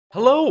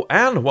Hello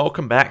and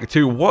welcome back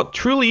to what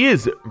truly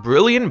is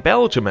brilliant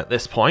Belgium at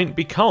this point,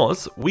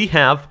 because we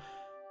have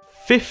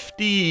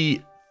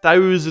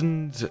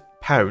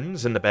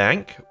 £50,000 in the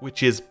bank,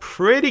 which is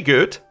pretty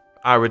good,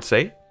 I would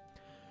say.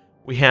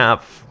 We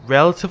have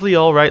relatively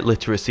alright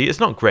literacy. It's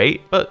not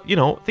great, but you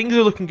know, things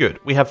are looking good.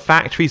 We have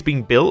factories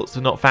being built, so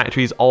not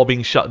factories all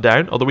being shut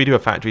down, although we do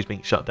have factories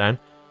being shut down.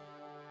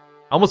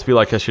 I almost feel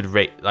like I should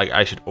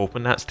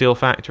open that steel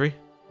factory.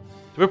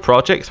 Do we have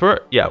projects for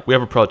it? Yeah, we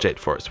have a project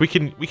for it. So we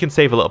can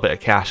save a little bit of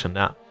cash on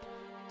that.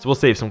 So we'll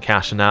save some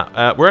cash on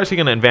that. We're actually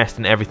going to invest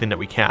in everything that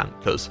we can,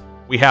 because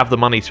we have the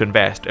money to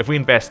invest. If we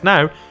invest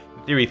now,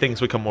 in theory things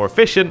become more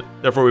efficient,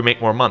 therefore we make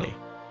more money.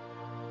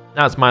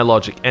 That's my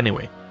logic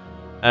anyway.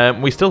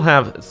 We still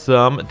have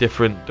some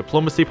different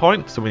diplomacy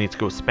points, so we need to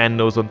go spend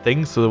those on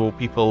things. So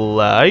people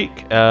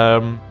like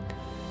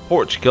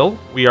Portugal,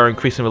 we are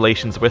increasing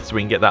relations with, so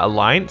we can get that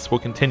alliance. We'll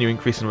continue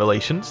increasing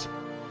relations.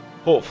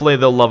 Hopefully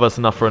they'll love us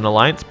enough for an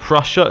alliance.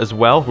 Prussia as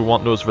well, we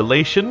want those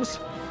relations.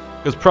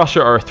 Because Prussia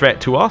are a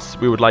threat to us,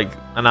 we would like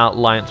an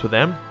alliance with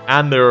them.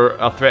 And they're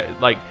a threat,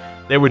 like,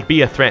 there would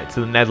be a threat to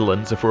the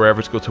Netherlands if we were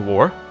ever to go to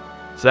war.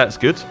 So that's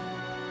good.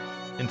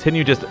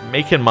 Continue just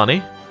making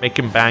money,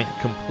 making bank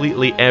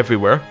completely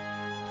everywhere.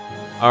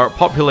 Our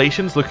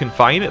population's looking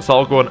fine, it's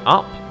all going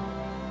up.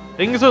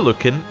 Things are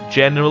looking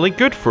generally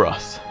good for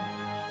us.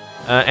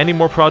 Any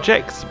more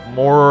projects?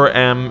 More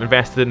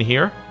invested in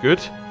here,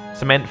 good.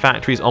 Cement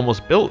factory is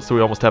almost built, so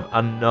we almost have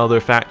another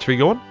factory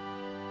going.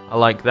 I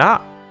like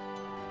that.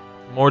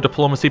 More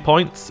diplomacy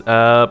points.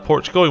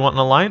 Portugal, we want an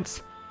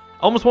alliance.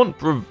 I almost want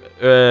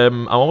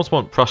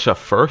Prussia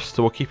first,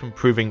 so we'll keep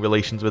improving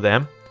relations with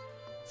them.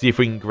 See if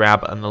we can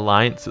grab an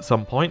alliance at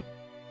some point.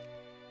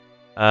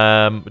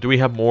 Do we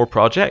have more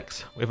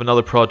projects? We have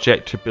another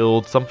project to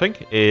build something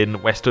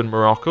in Western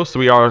Morocco, so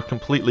we are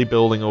completely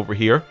building over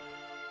here.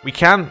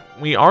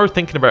 We are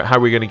thinking about how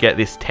we're going to get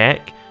this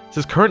tech. It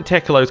says current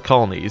tech allows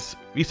colonies.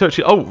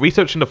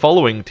 Researching the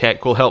following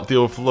tech will help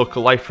deal with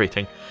local life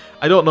rating.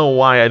 I don't know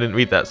why I didn't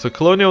read that. So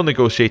colonial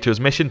negotiators,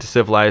 mission to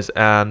civilize,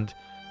 and so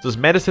there's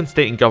medicine,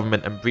 state and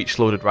government, and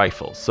breech-loaded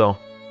rifles. So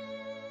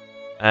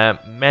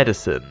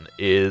medicine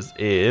is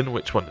in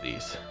which one of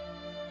these?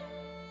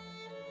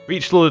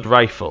 Breech-loaded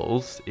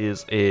rifles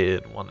is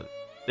in one of,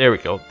 there we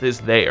go. This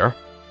there.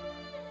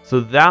 So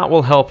that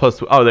will help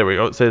us. Oh, there we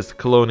go. It says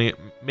colonial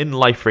min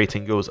life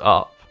rating goes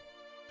up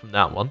from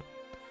that one.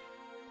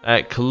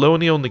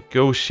 Colonial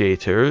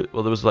negotiator.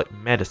 Well, there was like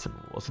medicine,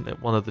 wasn't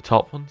it? One of the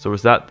top ones. Or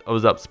was that? Oh,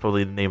 that's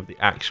probably the name of the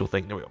actual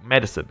thing. There we go.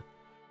 Medicine.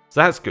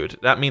 So that's good.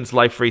 That means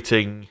life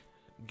rating.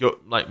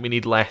 We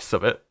need less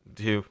of it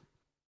to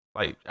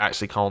like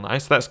actually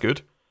colonize. So that's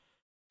good.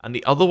 And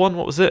the other one,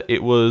 what was it?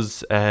 It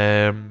was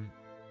I've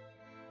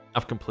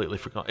completely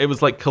forgotten. It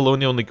was like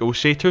colonial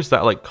negotiators.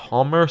 That like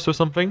commerce or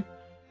something.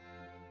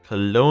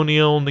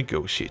 Colonial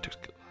negotiators.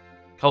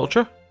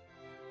 Culture.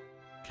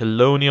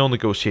 Colonial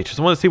negotiators.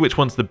 I want to see which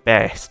one's the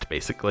best,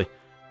 basically.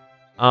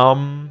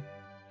 It'd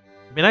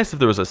be nice if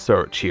there was a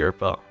search here,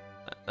 but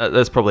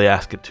that's probably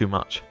asking too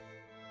much.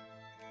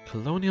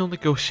 Colonial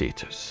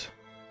negotiators.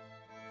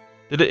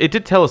 It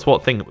did tell us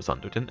what thing it was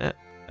under, didn't it?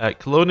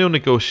 Colonial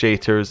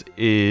negotiators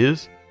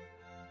is...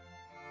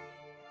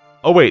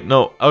 Oh wait,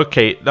 no.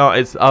 Okay, no,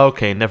 it's...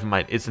 Okay, never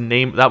mind. It's a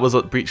name... That was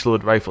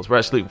breech-loaded rifles. We're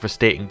actually looking for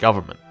state and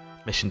government.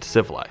 Mission to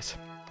civilize.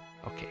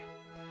 Okay.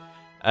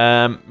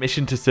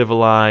 Mission to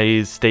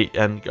civilize state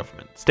and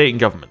government. State and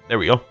government. There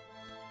we go.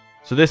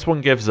 So this one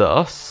gives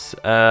us,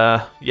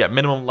 yeah,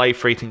 minimum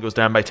life rating goes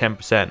down by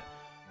 10%.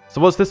 So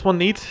what's this one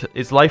need?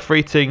 Its life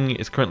rating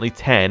is currently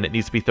 10. It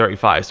needs to be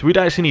 35. So we'd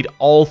actually need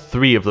all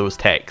three of those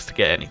techs to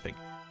get anything.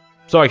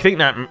 So I think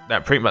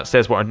that pretty much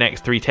says what our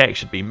next three techs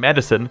should be.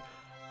 Medicine,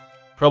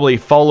 probably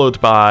followed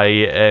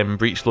by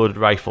breech-loaded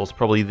rifles,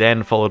 probably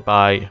then followed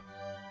by...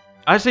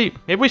 Actually,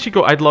 maybe we should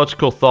go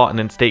ideological thought and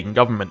then state and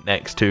government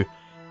next too.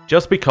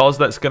 Just because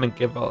that's going to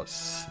give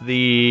us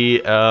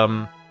the,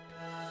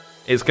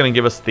 it's going to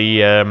give us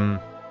the,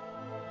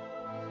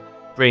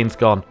 brain's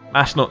gone.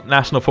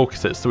 National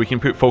focuses, so we can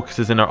put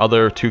focuses in our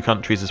other two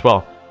countries as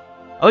well.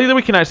 I think that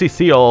we can actually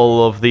see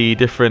all of the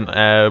different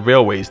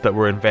railways that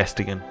we're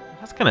investing in.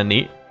 That's kind of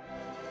neat.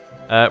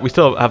 We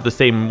still have the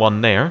same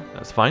one there.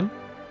 That's fine.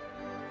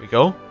 There we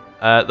go.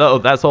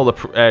 That's all the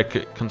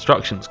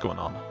constructions going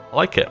on. I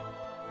like it.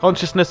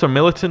 Consciousness or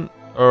militant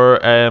or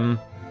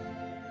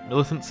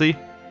militancy.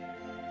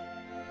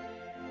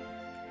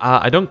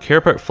 I don't care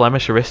about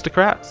Flemish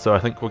aristocrats, so I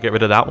think we'll get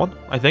rid of that one,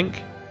 I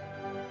think.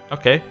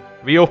 Okay.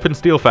 Reopen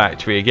steel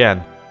factory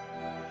again.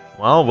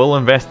 Well, we'll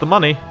invest the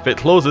money. If it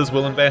closes,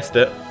 we'll invest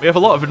it. We have a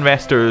lot of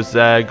investors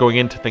going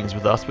into things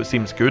with us, which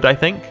seems good, I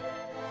think.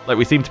 Like,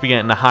 we seem to be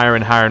getting a higher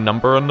and higher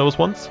number on those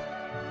ones.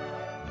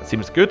 That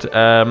seems good.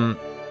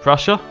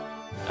 Prussia,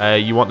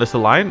 you want this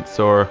alliance,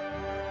 or...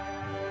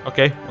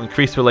 Okay, we'll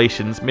increase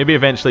relations. Maybe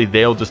eventually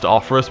they'll just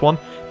offer us one.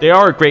 They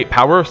are a great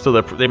power, so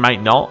they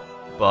might not,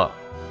 but...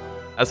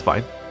 That's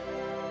fine.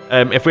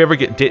 If we ever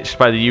get ditched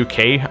by the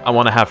UK, I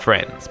want to have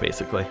friends,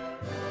 basically.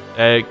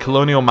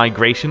 colonial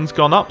migration's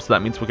gone up, so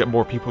that means we'll get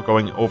more people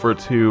going over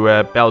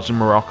to Belgium,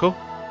 Morocco.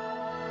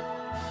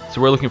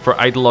 So we're looking for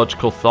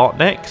ideological thought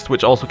next,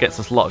 which also gets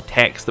us a lot of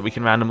text that we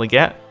can randomly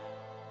get.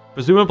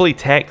 Presumably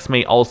text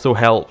may also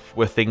help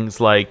with things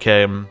like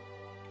they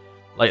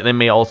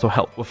may also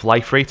help with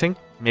life rating,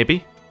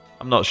 maybe.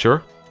 I'm not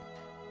sure.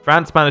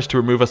 France managed to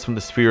remove us from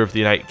the sphere of the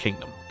United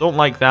Kingdom. Don't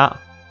like that.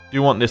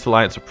 Do want this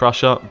alliance with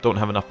Prussia. Don't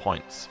have enough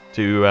points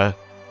to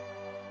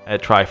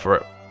try for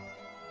it.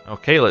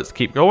 Okay, let's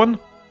keep going.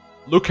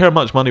 Look how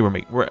much money we're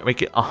making. We're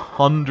making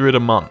 100 a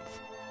month.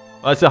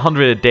 Well, it's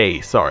 100 a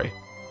day, sorry.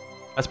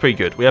 That's pretty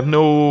good. We have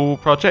no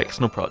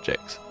projects? No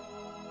projects.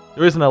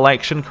 There is an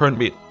election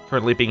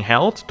currently being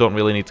held. Don't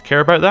really need to care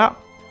about that.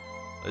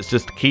 Let's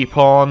just keep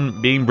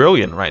on being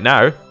brilliant right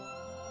now.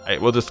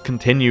 Right, we'll just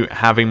continue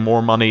having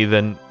more money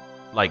than,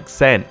 like,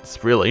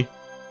 cents, really.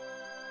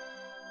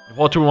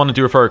 What do we want to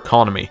do with our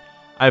economy?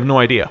 I have no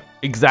idea.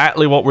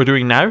 Exactly what we're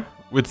doing now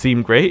would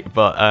seem great,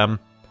 but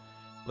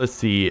let's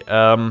see.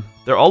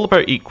 They're all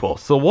about equal.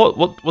 So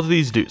what do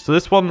these do? So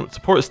this one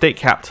supports state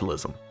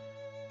capitalism.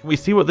 Can we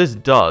see what this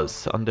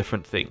does on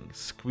different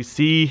things? Can we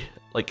see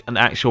like an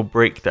actual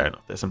breakdown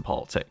of this in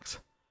politics?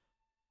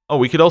 Oh,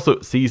 we could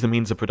also seize the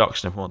means of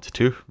production if we wanted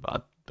to, but I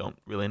don't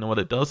really know what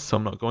it does, so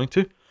I'm not going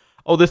to.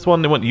 Oh, this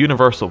one, they want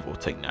universal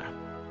voting now.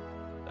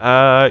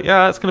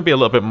 Yeah, it's going to be a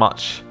little bit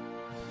much.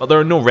 But there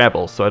are no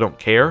rebels, so I don't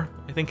care,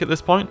 I think, at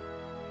this point.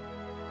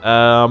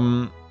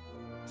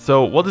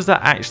 So what does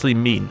that actually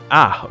mean?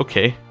 Ah,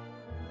 okay.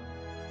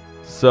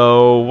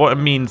 So what it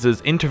means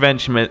is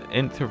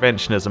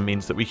interventionism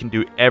means that we can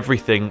do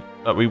everything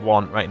that we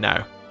want right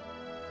now.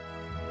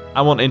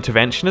 I want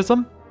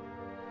interventionism?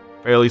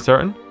 Fairly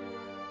certain.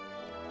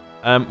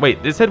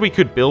 Wait, they said we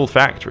could build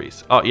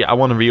factories. Oh yeah, I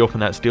want to reopen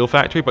that steel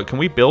factory, but can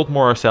we build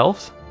more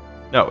ourselves?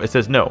 No, it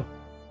says no.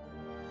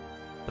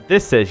 But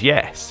this says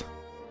yes.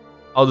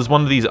 Oh, does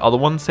one of these other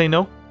ones say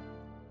no?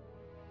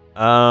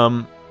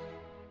 I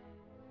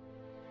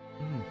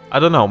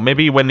don't know.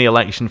 Maybe when the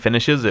election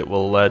finishes, it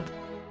will,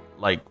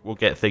 we'll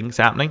get things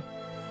happening.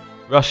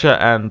 Russia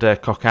and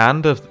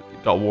Kokand have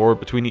got a war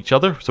between each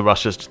other, so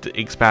Russia's just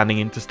expanding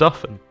into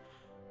stuff, and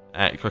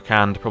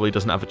Kokand probably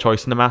doesn't have a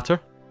choice in the matter.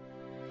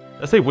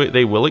 Let's say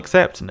they will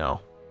accept?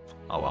 No.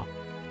 Oh well.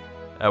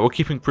 We'll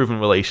keep improving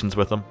relations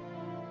with them.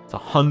 It's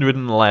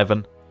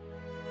 111.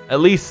 At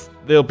least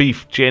they'll be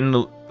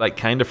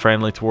kind of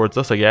friendly towards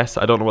us, I guess.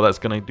 I don't know what that's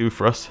going to do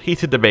for us.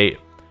 Heated debate.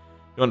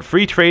 You want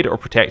free trade or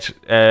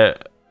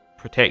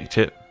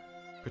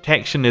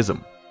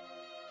protectionism?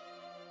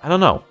 I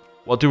don't know.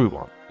 What do we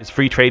want? Is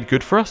free trade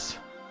good for us?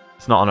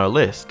 It's not on our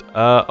list.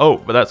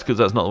 Oh, but that's because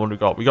that's not the one we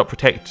got. We got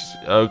protect,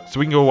 so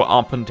we can go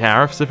up in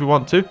tariffs if we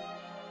want to.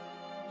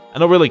 I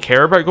don't really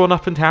care about going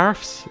up in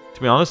tariffs,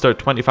 to be honest. Our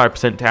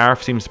 25%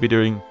 tariff seems to be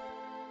doing a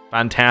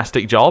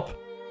fantastic job.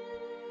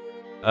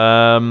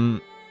 I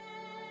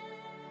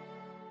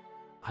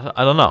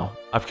don't know.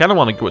 I kind of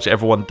want to go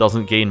whichever one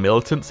doesn't gain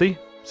militancy,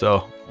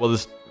 so we'll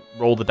just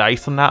roll the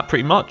dice on that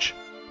pretty much.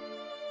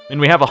 I mean,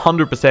 we have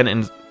 100%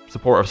 in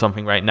support of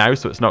something right now,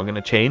 so it's not going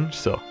to change,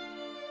 so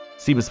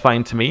seems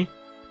fine to me.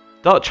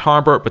 Dutch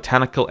Harbour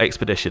Botanical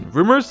Expedition.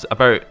 Rumors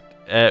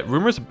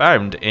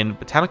abound in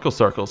botanical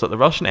circles that the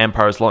Russian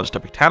Empire has launched a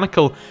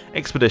botanical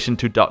expedition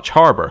to Dutch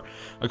Harbour.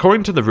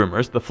 According to the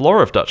rumors, the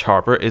flora of Dutch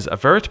Harbour is a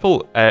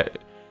veritable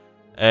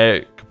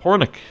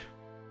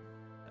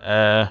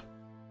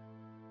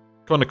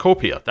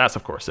cornucopia. That's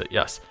of course it.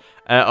 Yes,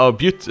 of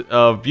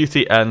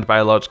beauty and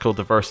biological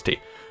diversity.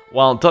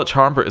 While Dutch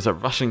Harbour is a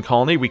Russian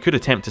colony, we could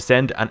attempt to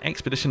send an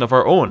expedition of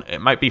our own. It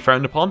might be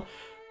frowned upon,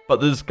 but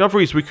the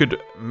discoveries we could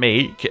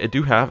make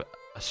do have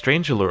a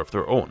strange allure of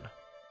their own.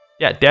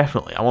 Yeah,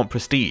 definitely. I want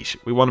prestige.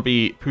 We want to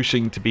be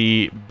pushing to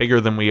be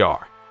bigger than we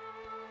are.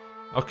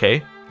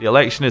 Okay, the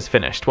election is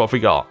finished. What have we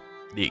got?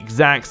 The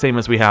exact same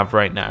as we have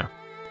right now.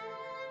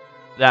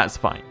 That's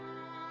fine.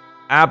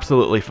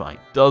 Absolutely fine.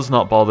 Does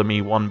not bother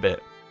me one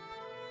bit.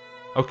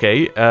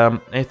 Okay,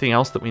 anything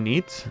else that we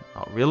need?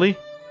 Not really.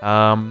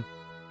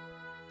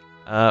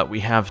 We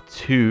have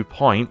 2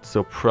 points,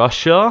 so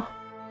Prussia,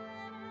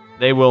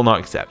 they will not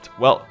accept.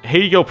 Well,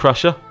 here you go,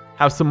 Prussia.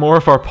 Have some more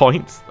of our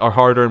points, our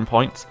hard-earned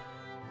points.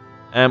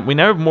 We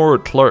now have more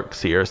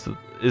clerks here, so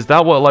is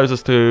that what allows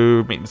us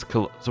to make this?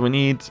 So we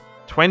need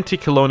 20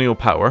 colonial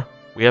power.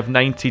 We have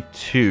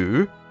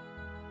 92.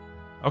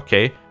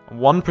 Okay,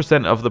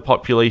 1% of the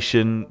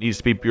population needs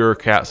to be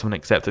bureaucrats of an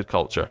accepted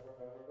culture.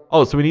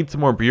 Oh, so we need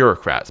some more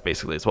bureaucrats,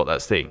 basically, is what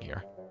that's saying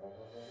here.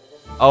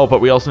 Oh,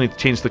 but we also need to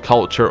change the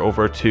culture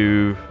over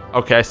to...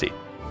 Okay, I see.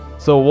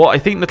 So what I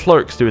think the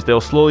clerks do is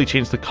they'll slowly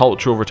change the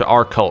culture over to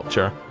our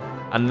culture,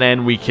 and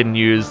then we can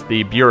use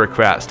the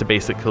bureaucrats to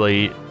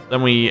basically...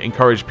 Then we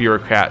encourage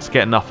bureaucrats,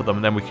 get enough of them,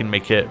 and then we can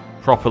make it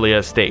properly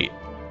a state.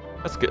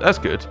 That's good. That's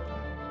good.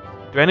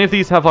 Do any of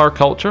these have our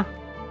culture?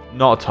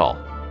 Not at all.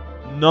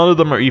 None of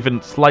them are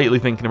even slightly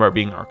thinking about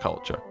being our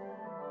culture.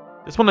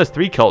 This one has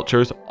 3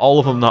 cultures, all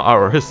of them not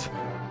ours.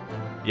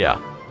 Yeah.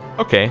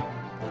 Okay.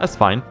 That's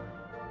fine.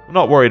 We're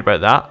not worried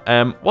about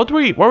that. What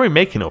are we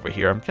making over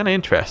here? I'm kind of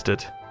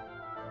interested.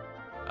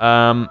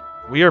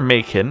 We are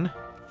making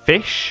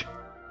fish,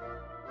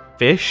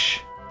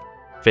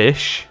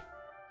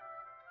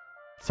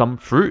 some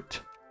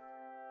fruit,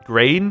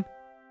 grain,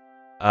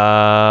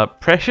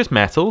 precious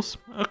metals,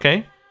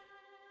 okay,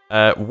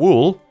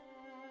 wool,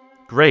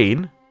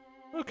 grain,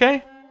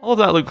 okay, all of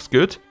that looks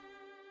good.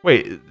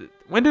 Wait,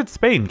 when did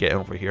Spain get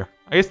over here?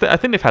 I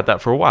think they've had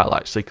that for a while,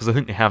 actually, because I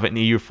think they have it in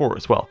EU4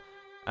 as well,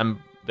 and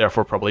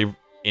therefore probably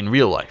in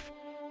real life.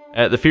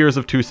 The fears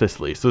of two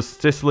Sicilies. So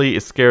Sicily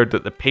is scared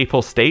that the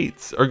Papal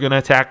States are going to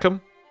attack them.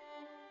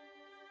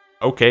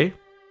 Okay.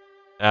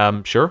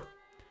 Sure.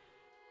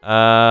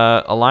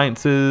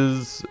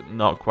 Alliances,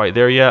 not quite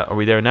there yet. Are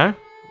we there now?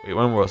 Wait,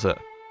 when was it?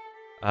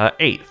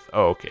 8th.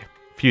 Oh, okay.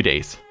 Few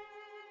days.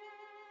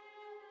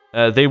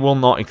 They will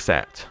not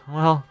accept.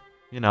 Well,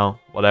 you know,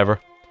 whatever.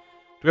 Do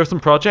we have some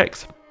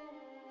projects?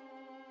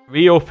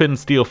 Reopen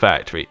steel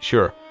factory.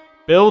 Sure.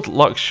 Build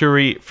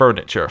luxury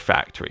furniture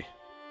factory.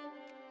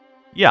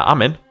 Yeah,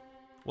 I'm in.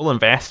 We'll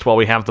invest while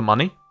we have the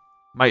money.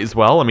 Might as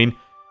well. I mean,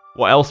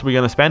 what else are we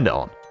going to spend it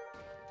on?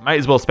 Might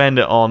as well spend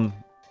it on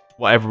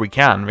whatever we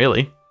can,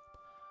 really.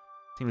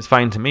 Seems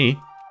fine to me.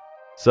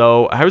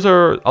 So, how's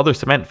our other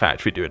cement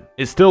factory doing?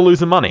 It's still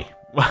losing money.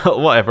 Well,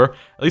 whatever.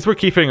 At least we're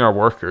keeping our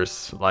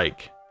workers,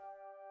 like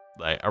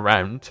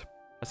around.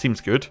 That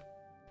seems good.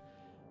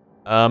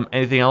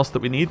 Anything else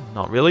that we need?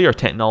 Not really. Our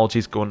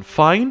technology's going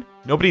fine.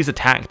 Nobody's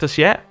attacked us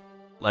yet.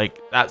 Like,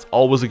 that's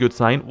always a good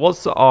sign.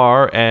 What's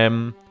our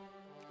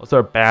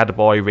bad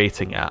boy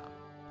rating at?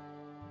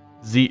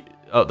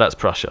 Oh, that's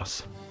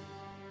Prussia's.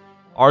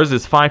 Ours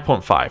is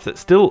 5.5.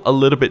 That's still a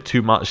little bit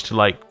too much to,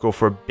 like, go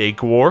for a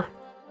big war.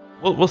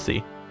 We'll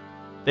see.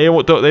 They don't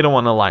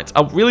want an alliance.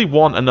 I really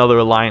want another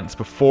alliance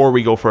before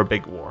we go for a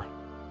big war.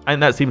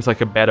 And that seems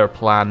like a better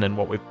plan than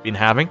what we've been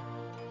having.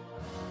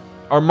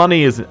 Our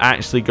money has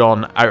actually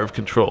gone out of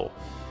control.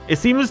 It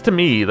seems to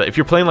me that if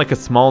you're playing like a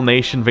small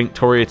nation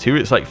Victoria 2,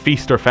 it's like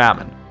feast or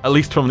famine. At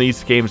least from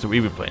these games that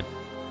we've been playing.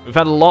 We've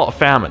had a lot of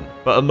famine,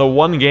 but in the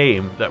one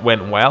game that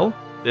went well,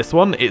 this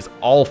one, it's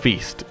all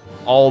feast.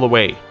 All the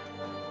way.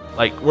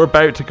 Like, we're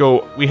about to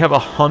go, we have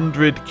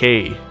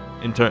 100k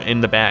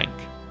in the bank.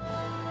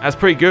 That's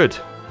pretty good.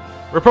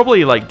 We're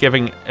probably like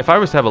giving, if I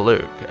was to have a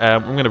look,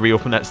 I'm going to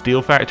reopen that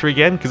steel factory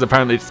again, because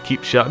apparently it just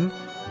keeps shutting.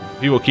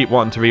 People keep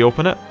wanting to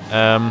reopen it.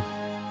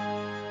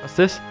 What's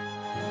this?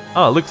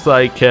 Oh, it looks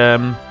like,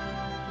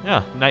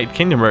 yeah, United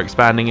Kingdom are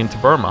expanding into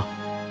Burma.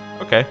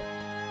 Okay.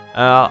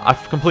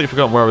 I've completely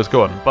forgotten where I was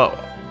going, but,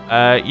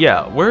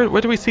 yeah, where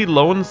do we see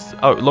loans?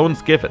 Oh,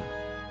 loans given.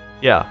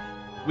 Yeah,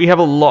 we have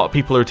a lot of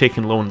people who are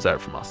taking loans out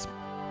from us.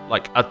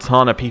 Like, a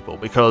ton of people,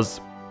 because,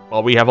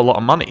 well, we have a lot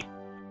of money.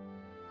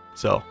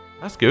 So,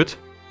 that's good.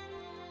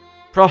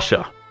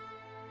 Prussia.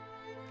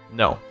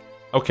 No.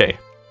 Okay.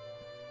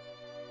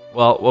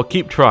 Well, we'll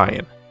keep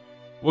trying.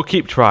 We'll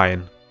keep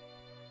trying.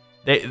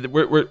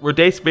 We're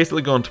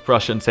basically going to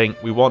Prussia and saying,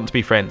 we want to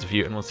be friends with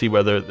you, and we'll see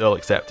whether they'll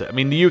accept it. I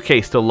mean, the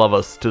UK still love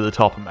us to the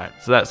top amount,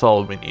 so that's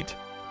all we need.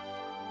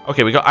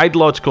 Okay, we got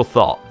ideological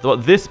thought.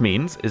 What this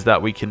means is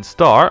that we can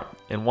start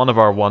in one of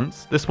our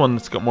ones. This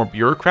one's got more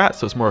bureaucrats,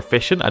 so it's more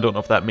efficient. I don't know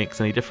if that makes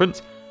any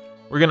difference.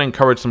 We're going to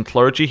encourage some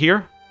clergy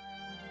here.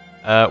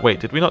 Wait,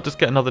 did we not just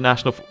get another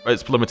national...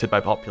 It's limited by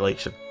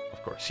population,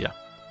 of course, yeah.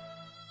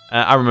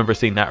 I remember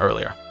seeing that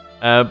earlier.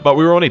 But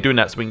we were only doing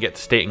that so we can get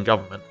to state and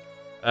government.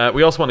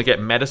 We also want to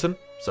get medicine,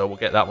 so we'll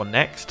get that one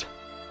next.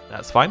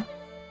 That's fine.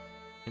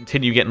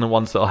 Continue getting the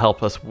ones that will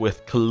help us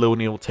with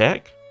colonial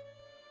tech.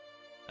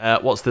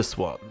 What's this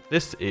one?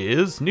 This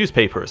is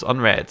newspapers,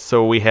 unread.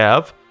 So we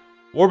have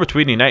war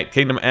between the United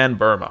Kingdom and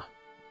Burma.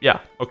 Yeah,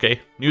 okay,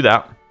 knew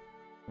that.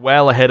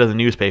 Well ahead of the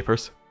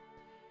newspapers.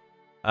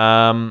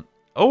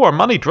 Oh, our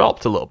money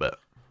dropped a little bit.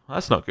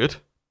 That's not good.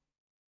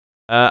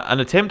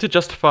 An attempt to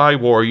justify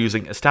war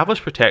using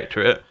established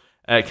protectorate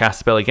cast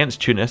spell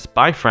against Tunis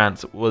by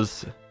France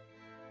was...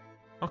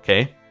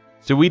 Okay.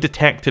 So we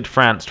detected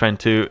France trying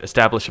to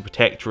establish a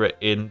protectorate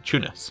in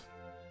Tunis.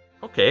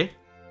 Okay.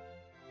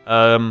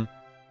 I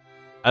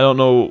don't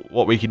know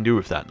what we can do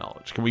with that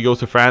knowledge. Can we go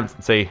to France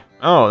and say,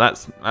 oh,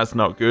 that's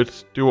not good.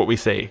 Do what we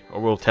say,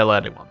 or we'll tell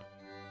anyone.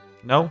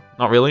 No?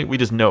 Not really? We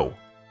just know.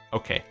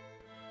 Okay.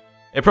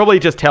 It probably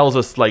just tells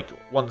us, like,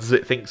 ones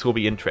it thinks we'll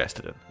be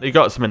interested in. They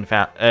got some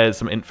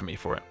infamy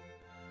for it.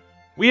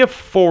 We have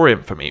 4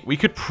 infamy. We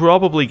could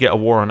probably get a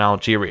war on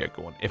Algeria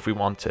going if we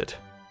wanted.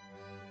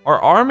 Our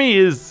army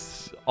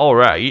is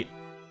alright.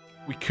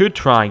 We could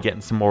try getting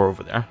some more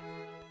over there.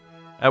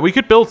 We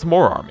could build some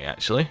more army,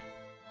 actually.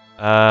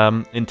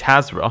 In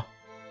Tazra.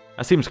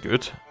 That seems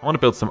good. I want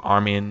to build some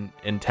army in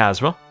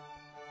Tazra.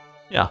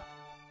 Yeah.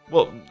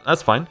 Well,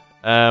 that's fine.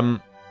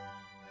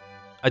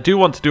 I do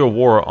want to do a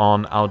war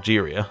on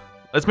Algeria.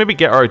 Let's maybe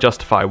get our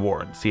Justify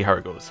war and see how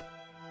it goes.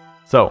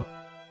 So,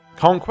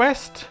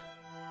 conquest.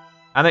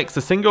 Annex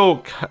a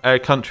single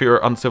country or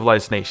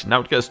uncivilized nation. That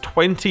would get us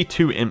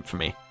 22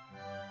 infamy.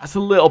 That's a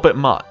little bit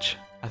much.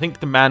 I think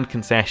demand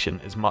concession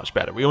is much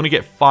better. We only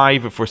get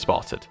 5 if we're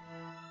spotted.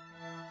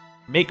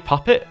 Make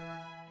puppet.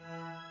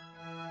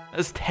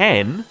 That's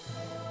 10.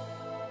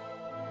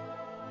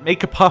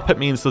 make a puppet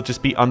means they'll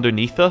just be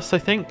underneath us, I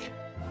think.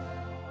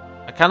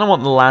 I kind of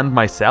want the land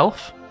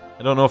myself.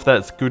 I don't know if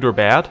that's good or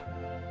bad.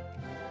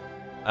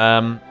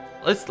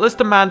 Let's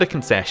demand a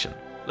concession.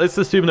 Let's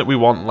assume that we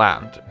want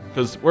land,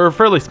 because we're a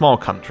fairly small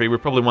country. We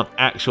probably want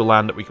actual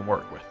land that we can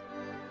work with.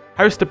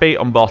 House debate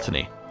on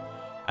botany.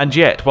 And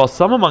yet, while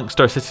some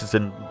amongst our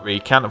citizenry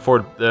can't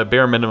afford the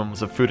bare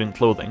minimums of food and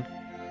clothing,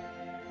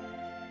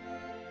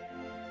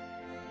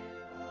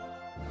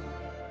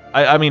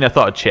 I mean, I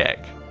thought I'd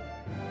check.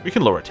 We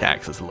can lower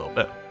taxes a little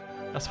bit.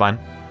 That's fine.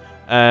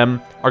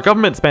 Our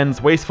government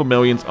spends wasteful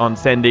millions on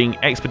sending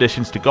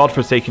expeditions to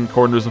godforsaken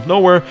corners of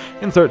nowhere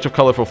in search of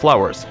colourful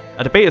flowers.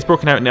 A debate has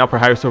broken out in the upper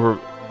house over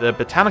the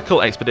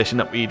botanical expedition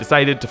that we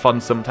decided to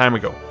fund some time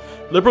ago.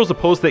 Liberals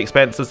oppose the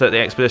expenses that the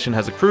expedition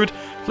has accrued,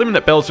 claiming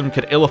that Belgium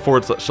could ill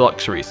afford such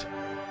luxuries.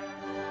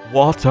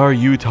 What are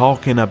you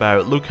talking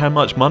about? Look how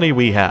much money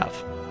we have.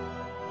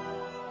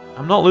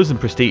 I'm not losing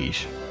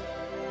prestige.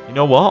 You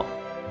know what?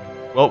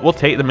 Well, we'll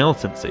take the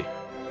militancy.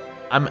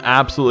 I'm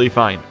absolutely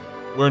fine.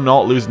 We're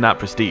not losing that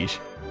prestige.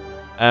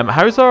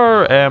 How's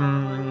our,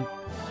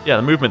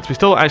 the movements? We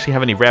still don't actually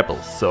have any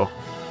rebels, so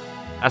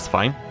that's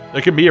fine.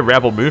 There can be a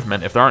rebel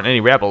movement. If there aren't any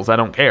rebels, I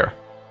don't care.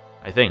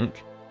 I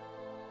think.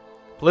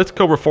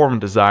 Political reform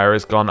desire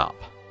has gone up.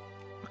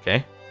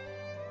 Okay.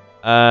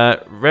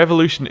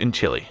 Revolution in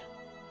Chile.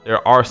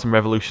 There are some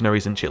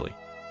revolutionaries in Chile.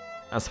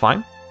 That's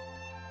fine.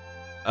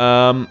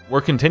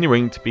 We're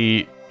continuing to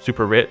be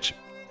super rich.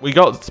 We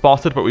got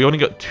spotted, but we only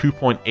got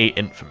 2.8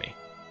 infamy.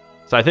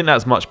 So I think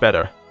that's much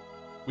better.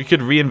 We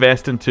could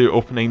reinvest into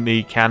opening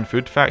the canned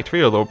food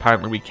factory, although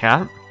apparently we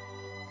can't.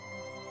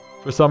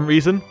 For some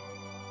reason.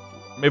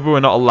 Maybe we're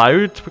not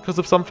allowed because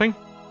of something?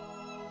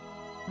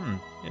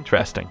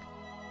 Interesting.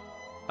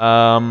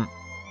 I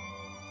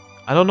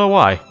don't know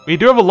why. We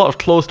do have a lot of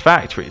closed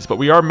factories, but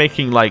we are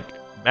making, like,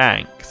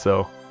 bank,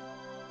 so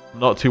I'm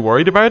not too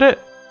worried about it.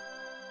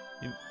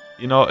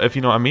 You know, if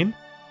you know what I mean?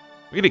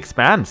 We could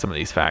expand some of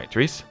these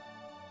factories.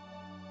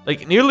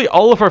 Like, nearly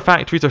all of our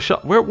factories are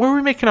shut. Where are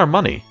we making our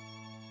money?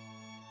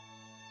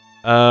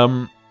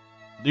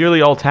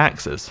 Nearly all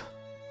taxes.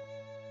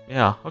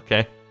 Yeah,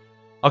 okay.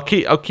 I'll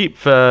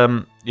keep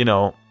you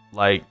know,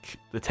 like,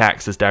 the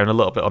taxes down a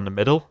little bit on the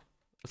middle.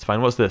 That's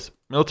fine. What's this?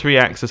 Military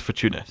access for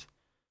Tunis.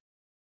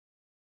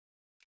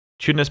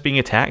 Tunis being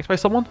attacked by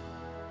someone?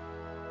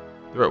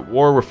 They're at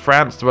war with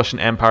France, the Russian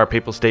Empire,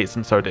 Papal States,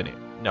 and Sardinia.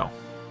 No.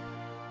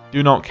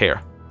 Do not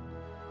care.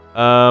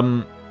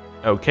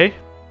 Okay.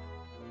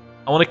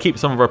 I want to keep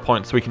some of our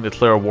points so we can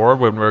declare a war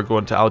when we're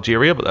going to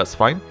Algeria, but that's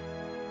fine.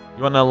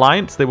 You want an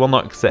alliance? They will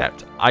not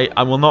accept.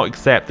 I will not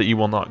accept that you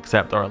will not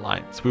accept our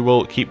alliance. We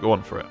will keep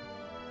going for it.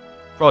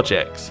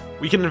 Projects.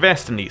 We can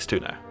invest in these two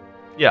now.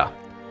 Yeah.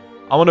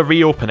 I want to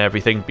reopen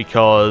everything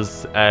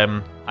because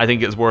I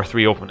think it's worth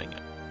reopening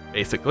it,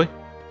 basically.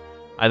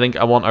 I think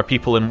I want our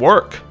people in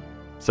work,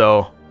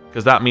 so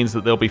because that means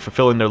that they'll be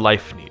fulfilling their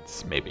life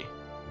needs, maybe.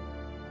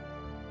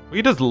 We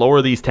could just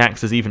lower these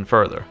taxes even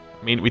further.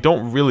 I mean, we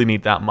don't really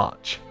need that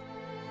much.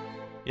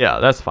 Yeah,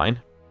 that's fine.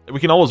 We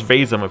can always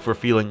raise them if we're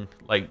feeling,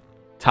 like,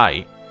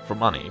 tight for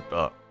money,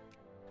 but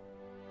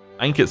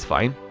I think it's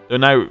fine. They're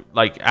now,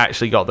 like,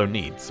 actually got their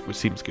needs, which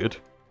seems good.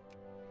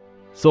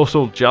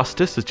 Social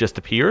justice has just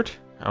appeared.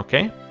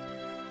 Okay.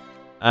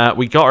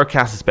 We got our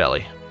casus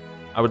belli.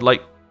 I would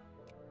like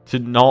to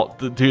not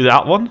do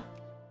that one.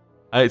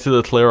 I like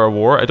to declare our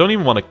war. I don't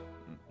even want to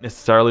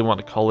necessarily want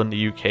to call in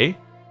the UK.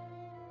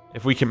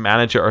 If we can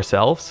manage it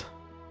ourselves.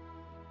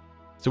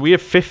 So we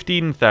have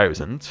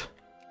 15,000.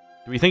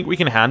 Do we think we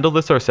can handle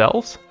this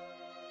ourselves?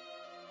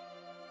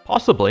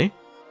 Possibly.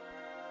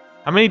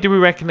 How many do we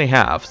reckon they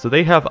have? So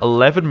they have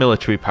 11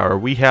 military power.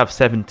 We have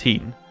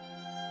 17.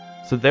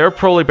 So they're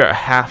probably about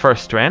half our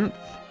strength.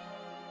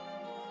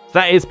 So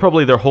that is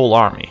probably their whole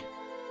army.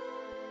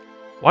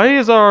 Why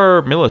is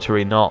our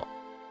military not...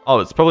 Oh,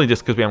 it's probably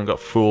just because we haven't got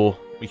full...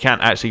 We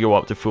can't actually go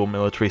up to full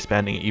military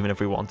spending even if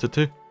we wanted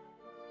to.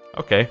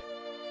 Okay.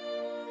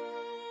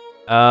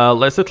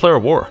 Let's declare a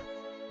war.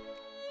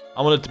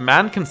 I want to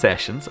demand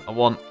concessions. I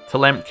want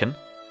Telemkin.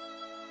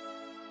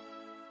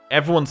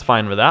 Everyone's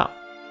fine with that.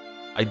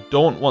 I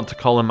don't want to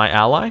call in my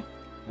ally.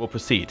 We'll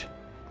proceed.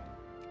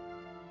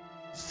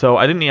 So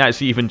I didn't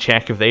actually even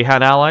check if they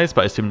had allies,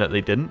 but I assume that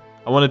they didn't.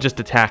 I want to just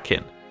attack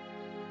in.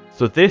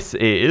 So this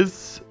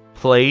is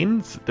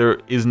plains. There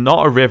is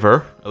not a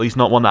river, at least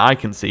not one that I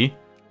can see.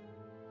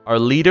 Our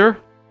leader,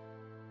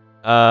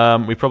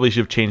 we probably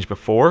should have changed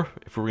before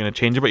if we were going to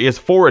change it, but he has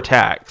 4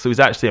 attacks, so he's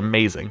actually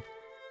amazing.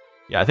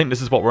 Yeah, I think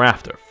this is what we're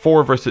after.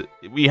 4 versus...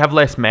 We have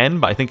less men,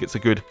 but I think it's a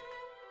good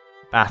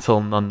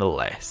battle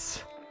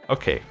nonetheless.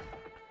 Okay.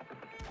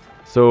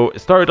 So it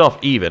started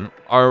off even.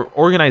 Our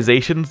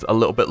organization's a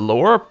little bit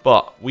lower,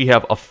 but we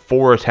have a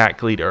 4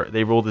 attack leader.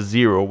 They rolled a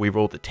 0, we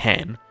rolled a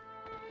 10.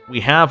 We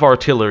have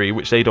artillery,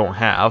 which they don't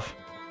have.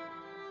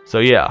 So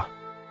yeah,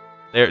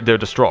 they're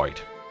destroyed.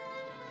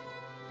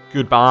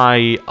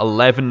 Goodbye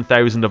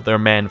 11,000 of their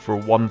men for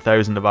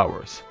 1,000 of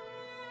ours.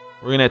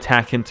 We're going to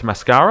attack into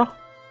Mascara.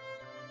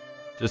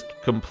 Just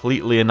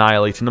completely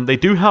annihilating them. They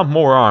do have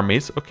more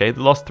armies. Okay,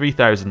 they lost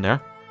 3,000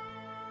 there.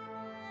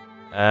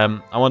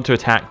 I want to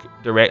attack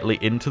directly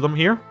into them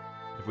here,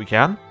 if we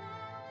can.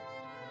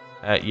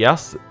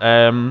 Yes.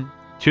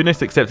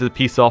 Tunis accepted the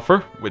peace offer,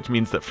 which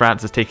means that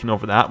France is taking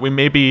over that. We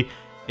may be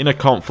in a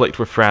conflict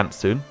with France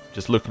soon,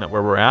 just looking at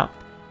where we're at.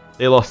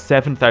 They lost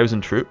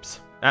 7,000 troops.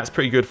 That's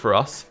pretty good for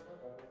us.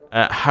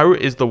 How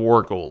is the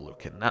war goal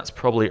looking? That's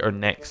probably our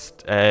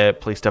next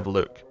place to have a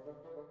look.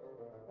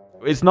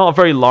 It's not a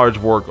very large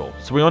war goal,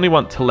 so we only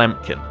want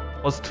Telemkin.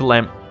 What's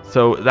Telemkin?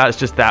 So that's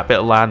just that bit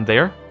of land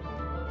there.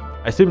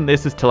 I assume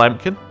this is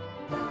Telemkin.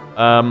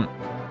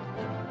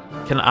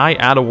 Can I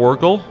add a war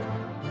goal?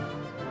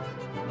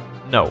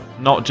 No,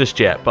 not just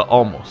yet, but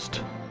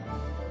almost.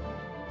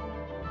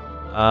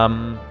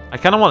 I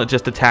kind of want to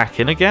just attack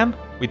in again.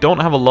 We don't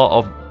have a lot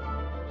of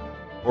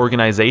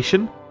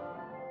organization.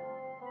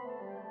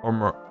 Or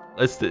more.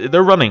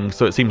 They're running,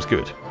 so it seems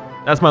good.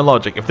 That's my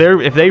logic. If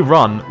they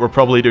run, we're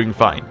probably doing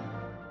fine.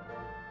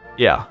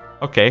 Yeah.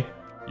 Okay.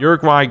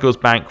 Uruguay goes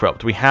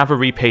bankrupt. We have a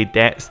repay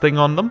debts thing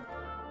on them.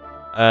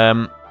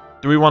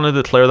 Do we want to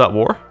declare that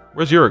war?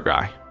 Where's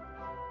Uruguay?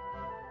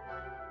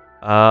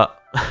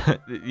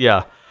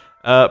 Yeah.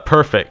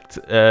 Perfect.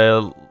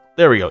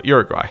 There we go.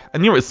 Uruguay. I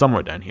knew it was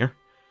somewhere down here.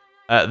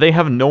 They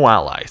have no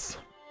allies.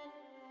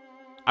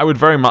 I would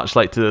very much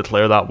like to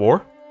declare that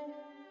war.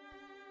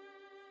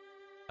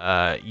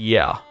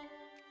 Yeah.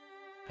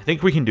 I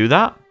think we can do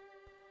that.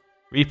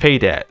 Repay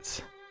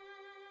debts.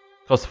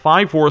 Costs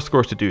 5 war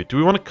scores to do. Do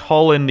we want to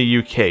call in the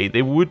UK?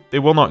 They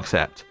will not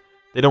accept.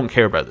 They don't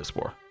care about this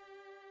war.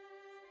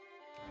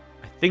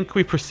 I think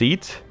we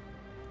proceed.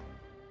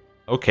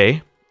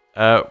 Okay.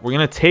 We're going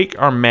to take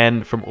our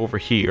men from over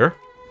here.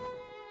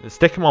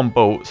 Stick them on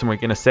boats and we're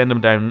going to send them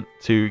down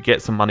to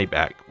get some money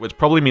back. Which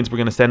probably means we're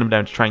going to send them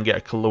down to try and get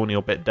a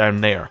colonial bit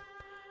down there.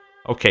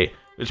 Okay.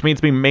 Which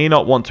means we may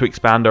not want to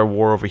expand our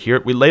war over here.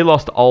 They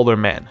lost all their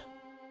men.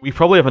 We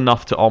probably have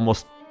enough to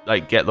almost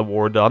like get the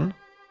war done.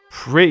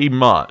 Pretty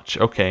much.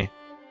 Okay.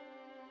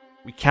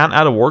 We can't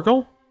add a war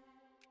goal?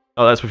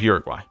 Oh, that's with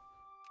Uruguay.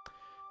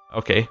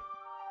 Okay.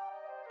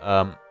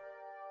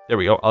 There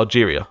we go.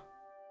 Algeria.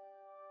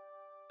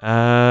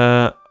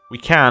 We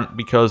can't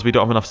because we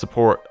don't have enough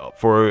support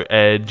for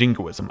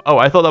jingoism. Oh,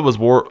 I thought that was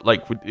war.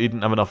 Like we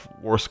didn't have enough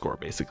war score,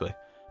 basically.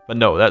 But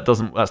no, that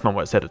doesn't. That's not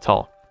what it said at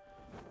all.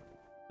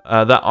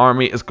 That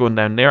army is going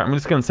down there. I'm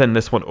just going to send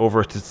this one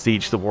over to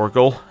siege the war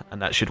goal, and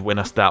that should win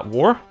us that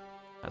war.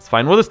 That's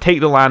fine. We'll just take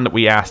the land that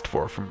we asked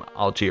for from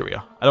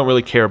Algeria. I don't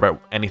really care about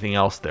anything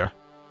else there.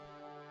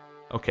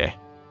 Okay.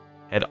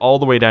 Head all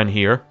the way down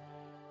here.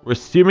 We're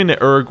assuming that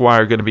Uruguay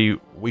are going to be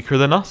weaker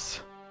than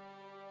us.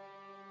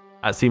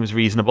 That seems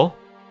reasonable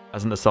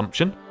as an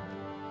assumption.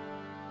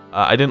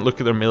 I didn't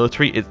look at their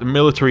military. The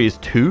military is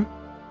 2.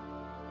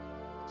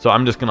 So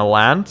I'm just going to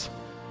land.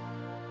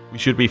 We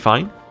should be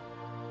fine.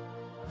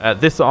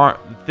 This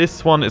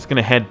one is going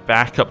to head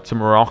back up to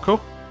Morocco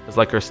as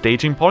like our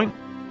staging point.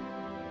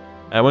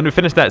 When we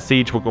finish that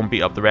siege, we'll go and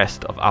beat up the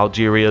rest of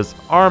Algeria's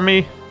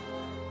army.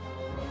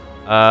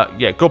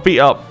 Yeah, go beat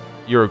up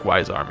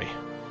Uruguay's army.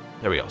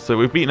 There we go. So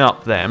we've beaten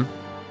up them.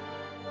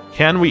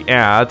 Can we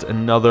add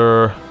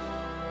another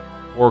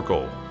war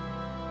goal?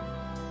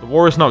 The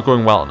war is not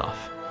going well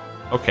enough.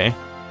 Okay.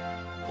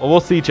 Well,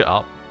 we'll siege it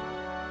up.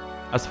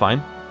 That's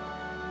fine.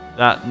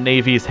 That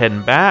navy is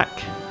heading back.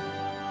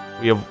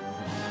 We have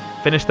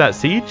finished that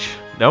siege?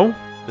 No?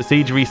 The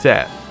siege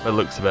reset, by the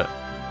looks of it.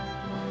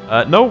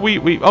 No, we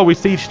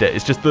sieged it.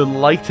 It's just the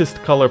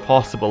lightest color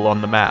possible on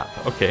the map.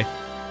 Okay.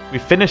 We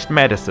finished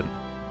medicine.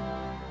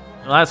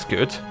 Well, that's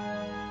good.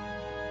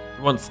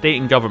 We want state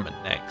and government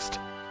next.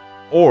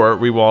 Or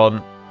we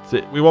want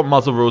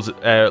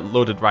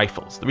muzzle-loaded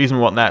rifles. The reason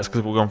we want that is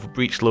because we're going for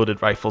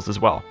breech-loaded rifles as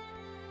well.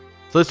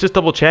 So let's just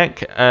double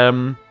check.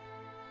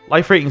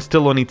 Life rating's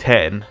still only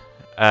 10.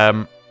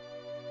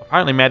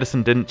 Apparently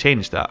medicine didn't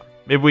change that.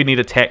 Maybe we need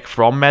a tech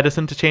from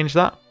medicine to change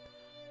that?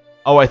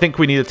 Oh, I think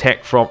we need a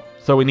tech from...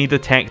 So we need a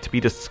tech to be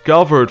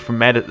discovered from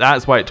medicine.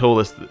 That's why it told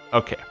us...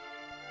 Okay.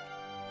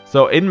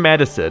 So in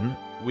medicine,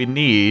 we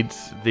need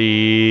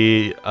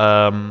the...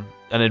 an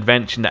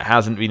invention that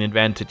hasn't been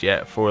invented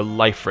yet for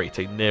life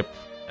rating.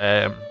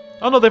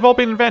 Oh no, they've all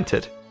been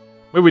invented.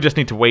 Maybe we just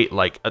need to wait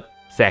like a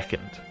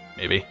second,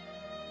 maybe.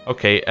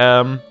 Okay,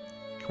 can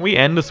we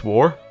end this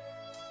war?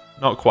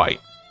 Not quite.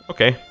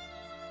 Okay.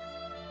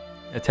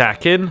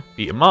 Attack in,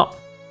 beat him up.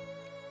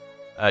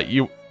 Do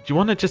you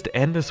want to just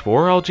end this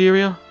war,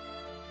 Algeria?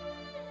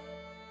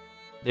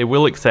 They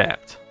will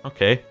accept.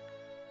 Okay.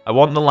 I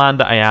want the land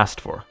that I asked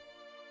for.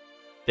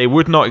 They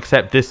would not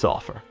accept this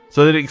offer.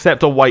 So they'd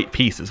accept a white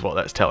peace is what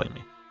that's telling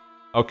me.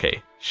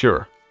 Okay,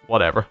 sure.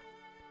 Whatever.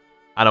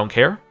 I don't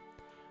care.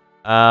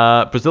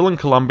 Brazil and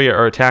Colombia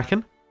are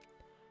attacking.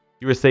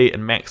 USA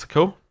and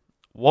Mexico.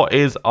 What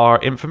is our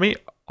infamy?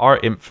 Our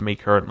infamy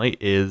currently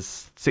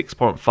is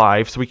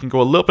 6.5, so we can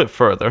go a little bit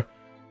further.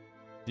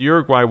 The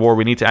Uruguay war,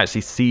 we need to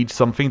actually siege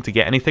something to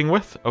get anything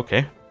with.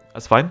 Okay,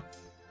 that's fine.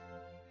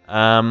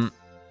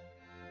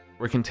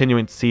 We're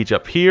continuing to siege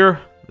up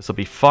here. This will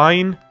be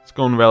fine. It's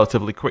going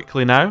relatively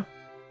quickly now.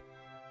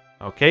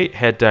 Okay,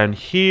 head down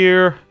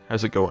here.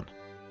 How's it going?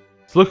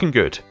 It's looking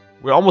good.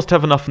 We almost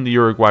have enough in the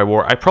Uruguay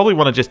War. I probably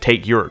want to just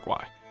take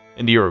Uruguay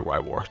in the Uruguay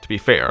War, to be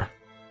fair.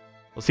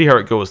 We'll see how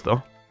it goes,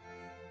 though.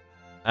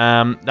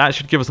 That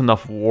should give us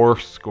enough war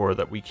score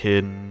that we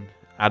can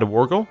add a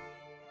war goal.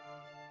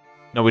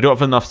 No, we don't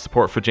have enough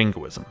support for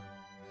jingoism.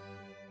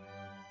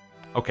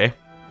 Okay.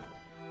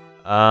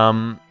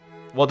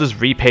 What does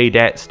repay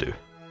debts do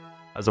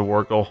as a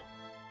war goal?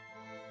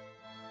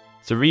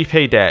 So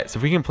repay debts.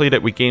 If we complete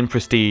it, we gain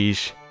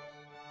prestige.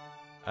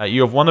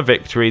 You have won a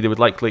victory. They would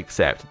likely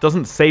accept. It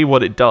doesn't say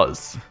what it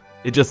does.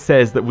 It just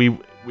says that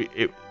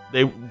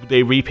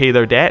they repay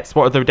their debts.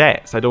 What are their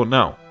debts? I don't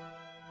know.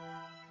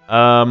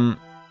 How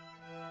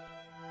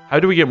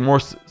do we get more?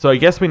 So I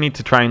guess we need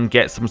to try and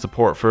get some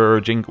support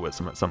for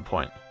jingoism at some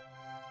point.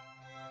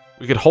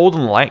 We could hold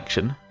an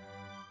election,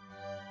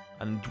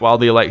 and while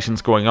the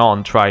election's going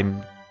on, try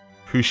and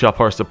push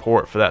up our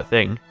support for that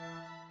thing.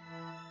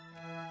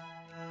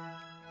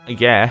 I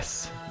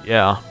guess,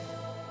 yeah.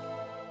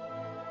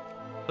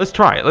 Let's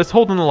try it. Let's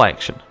hold an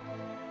election.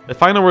 The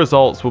final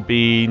results will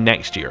be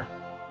next year.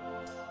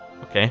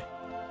 Okay.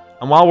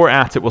 And while we're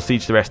at it, we'll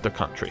siege the rest of the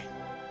country.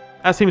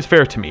 That seems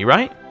fair to me,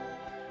 right?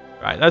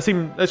 Right,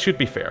 that should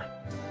be fair.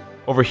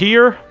 Over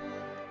here,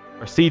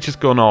 our siege is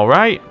going all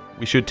right.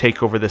 We should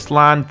take over this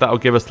land. That'll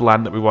give us the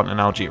land that we want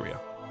in Algeria.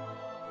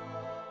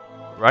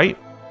 Right?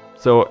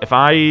 So if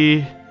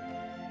I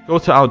go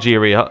to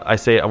Algeria, I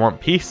say I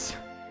want peace.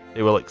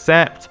 They will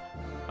accept.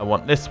 I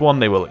want this one.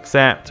 They will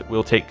accept.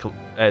 We'll take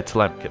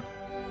Tlemcen.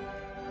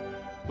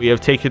 We have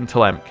taken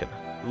Tlemcen.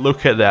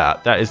 Look at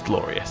that. That is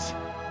glorious.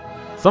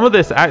 Some of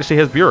this actually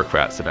has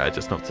bureaucrats in it. I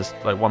just noticed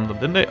like one of them,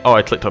 didn't it? Oh,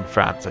 I clicked on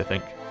France, I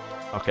think.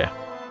 Okay.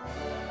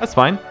 That's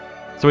fine.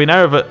 So we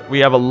now have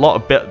a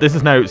lot of... This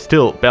is now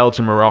still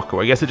Belgium, Morocco.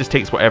 I guess it just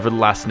takes whatever the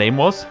last name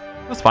was.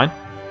 That's fine.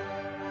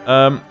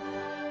 I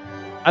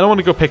don't want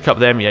to go pick up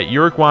them yet.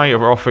 Uruguay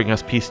are offering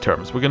us peace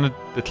terms. We're going to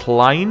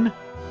decline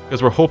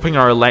because we're hoping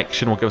our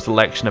election will give us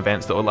election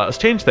events that will let us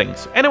change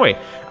things. Anyway,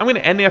 I'm going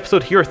to end the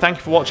episode here. Thank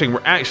you for watching.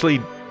 We're actually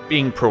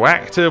being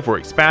proactive. We're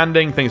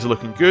expanding. Things are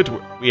looking good.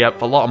 We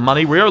have a lot of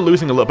money. We are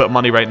losing a little bit of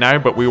money right now,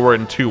 but we were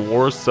in 2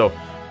 wars, so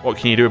what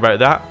can you do about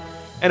that?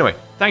 Anyway,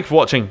 thanks for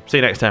watching. See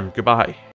you next time. Goodbye.